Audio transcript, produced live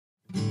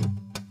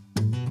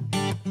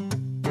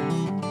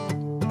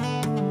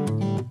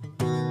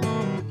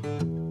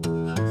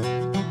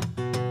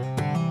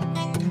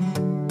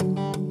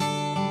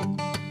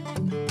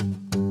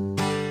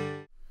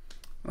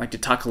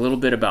like to talk a little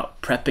bit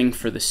about prepping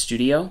for the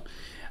studio.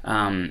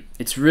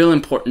 It's real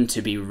important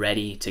to be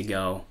ready to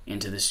go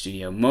into the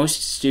studio.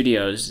 Most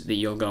studios that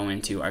you'll go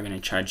into are going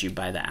to charge you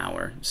by the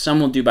hour. Some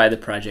will do by the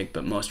project,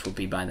 but most will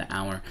be by the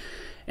hour.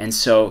 And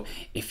so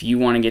if you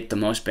want to get the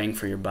most bang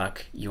for your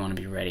buck, you want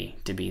to be ready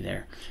to be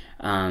there.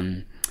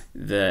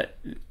 The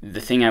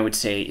thing I would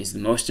say is the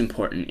most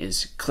important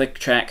is click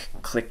track,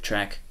 click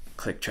track,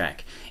 click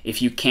track.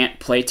 If you can't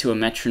play to a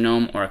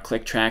metronome or a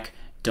click track,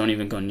 don't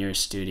even go near a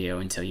studio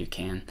until you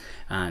can.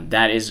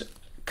 That is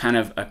kind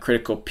of a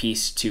critical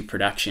piece to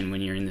production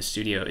when you're in the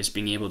studio, is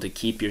being able to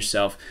keep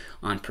yourself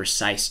on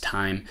precise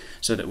time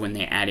so that when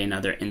they add in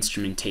other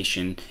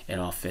instrumentation, it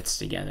all fits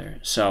together.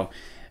 So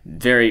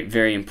very,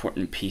 very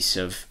important piece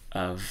of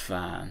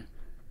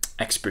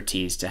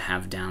expertise to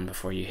have down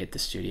before you hit the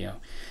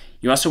studio.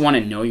 You also want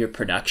to know your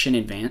production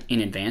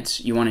in advance.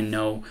 You want to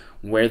know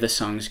where the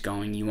song's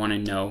going. You want to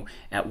know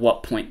at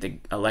what point the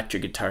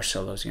electric guitar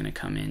solo is going to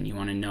come in. You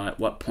want to know at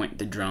what point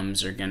the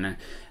drums are going to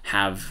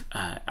have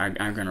are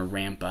going to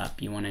ramp up.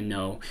 You want to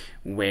know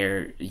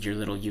where your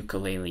little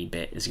ukulele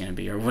bit is going to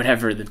be, or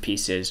whatever the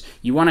piece is.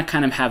 You want to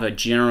kind of have a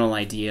general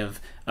idea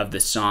of the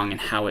song and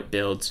how it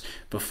builds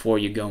before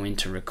you go in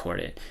to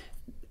record it.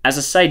 As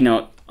a side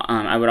note,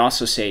 I would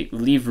also say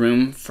leave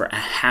room for a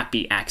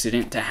happy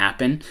accident to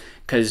happen,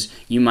 because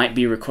you might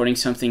be recording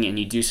something and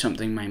you do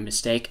something by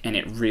mistake and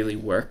it really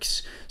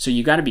works. So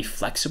you got to be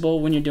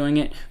flexible when you're doing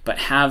it, but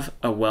have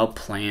a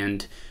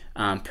well-planned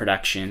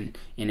production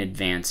in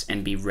advance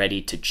and be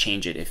ready to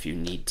change it if you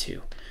need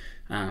to.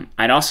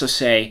 I'd also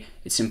say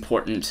it's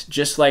important,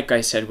 just like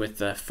I said with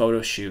the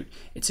photo shoot,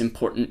 it's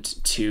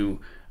important to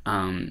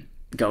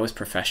go with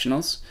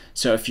professionals.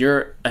 So if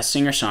you're a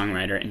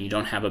singer-songwriter and you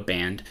don't have a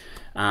band,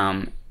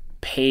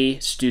 pay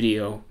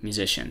studio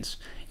musicians.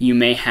 You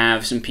may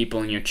have some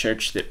people in your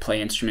church that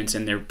play instruments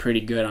and they're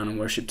pretty good on a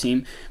worship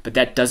team, but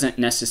that doesn't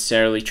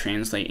necessarily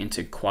translate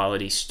into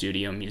quality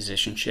studio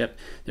musicianship.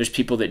 There's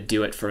people that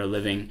do it for a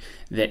living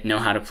that know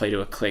how to play to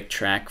a click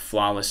track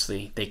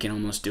flawlessly. They can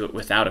almost do it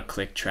without a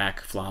click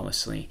track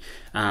flawlessly.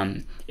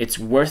 It's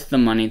worth the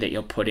money that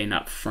you'll put in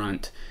up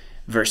front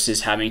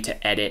versus having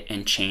to edit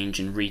and change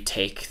and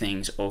retake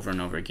things over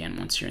and over again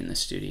once you're in the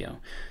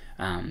studio.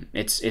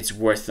 It's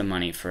worth the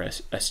money for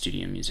a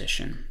studio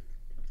musician.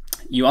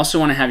 You also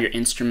want to have your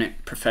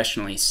instrument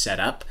professionally set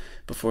up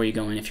before you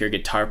go in. If you're a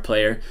guitar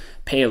player,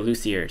 pay a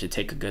luthier to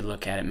take a good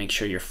look at it. Make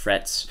sure your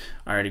frets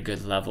are at a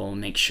good level.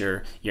 Make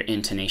sure your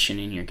intonation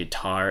in your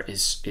guitar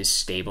is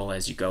stable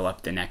as you go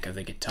up the neck of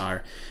the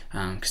guitar,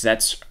 because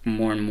that's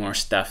more and more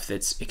stuff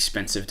that's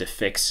expensive to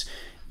fix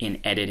in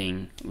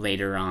editing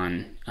later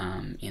on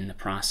in the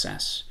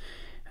process.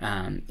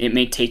 It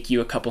may take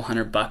you a couple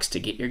 $100 to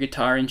get your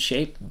guitar in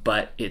shape,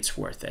 but it's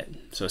worth it.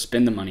 So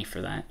spend the money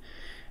for that.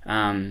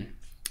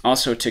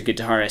 Also, to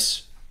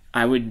guitarists,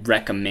 I would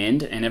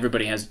recommend, and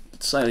everybody has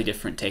a slightly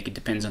different take, it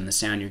depends on the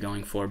sound you're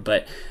going for,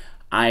 but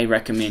I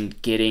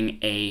recommend getting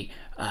a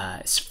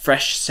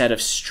fresh set of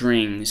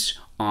strings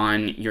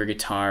on your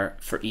guitar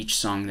for each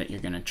song that you're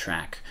going to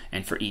track,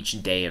 and for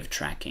each day of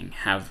tracking.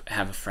 Have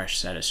a fresh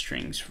set of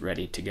strings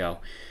ready to go.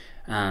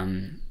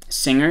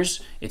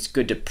 Singers, it's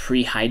good to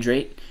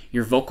pre-hydrate.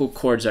 Your vocal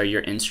cords are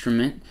your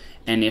instrument,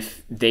 and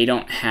if they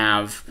don't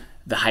have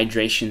the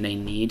hydration they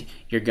need,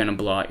 you're going to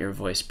blow out your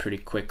voice pretty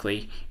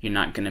quickly. You're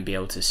not going to be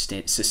able to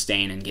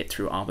sustain and get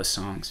through all the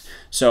songs.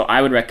 So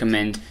I would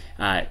recommend,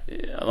 a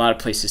lot of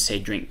places say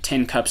drink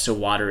 10 cups of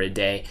water a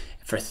day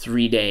for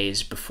 3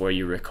 days before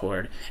you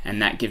record,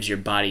 and that gives your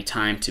body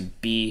time to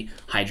be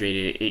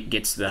hydrated. It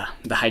gets the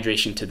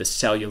hydration to the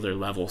cellular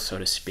level, so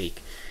to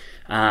speak.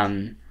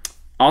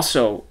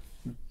 Also,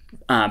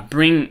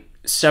 bring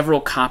several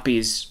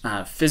copies,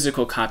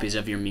 physical copies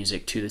of your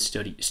music to the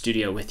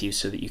studio with you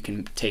so that you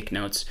can take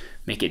notes.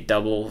 Make it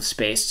double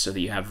spaced so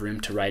that you have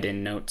room to write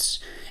in notes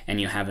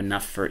and you have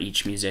enough for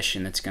each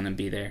musician that's going to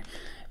be there.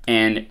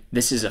 And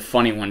this is a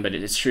funny one, but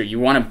it's true. You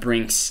want to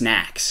bring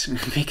snacks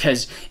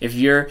because if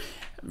you're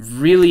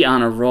really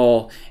on a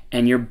roll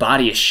and your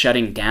body is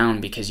shutting down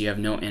because you have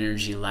no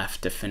energy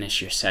left to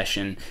finish your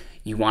session,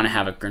 you want to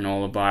have a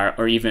granola bar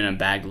or even a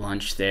bagged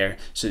lunch there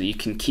so that you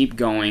can keep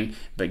going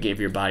but give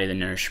your body the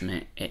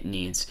nourishment it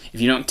needs. If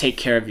you don't take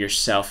care of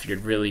yourself, you're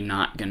really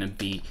not going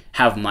to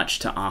have much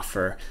to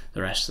offer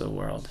the rest of the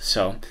world.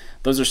 So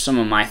those are some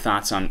of my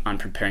thoughts on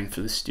preparing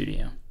for the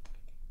studio.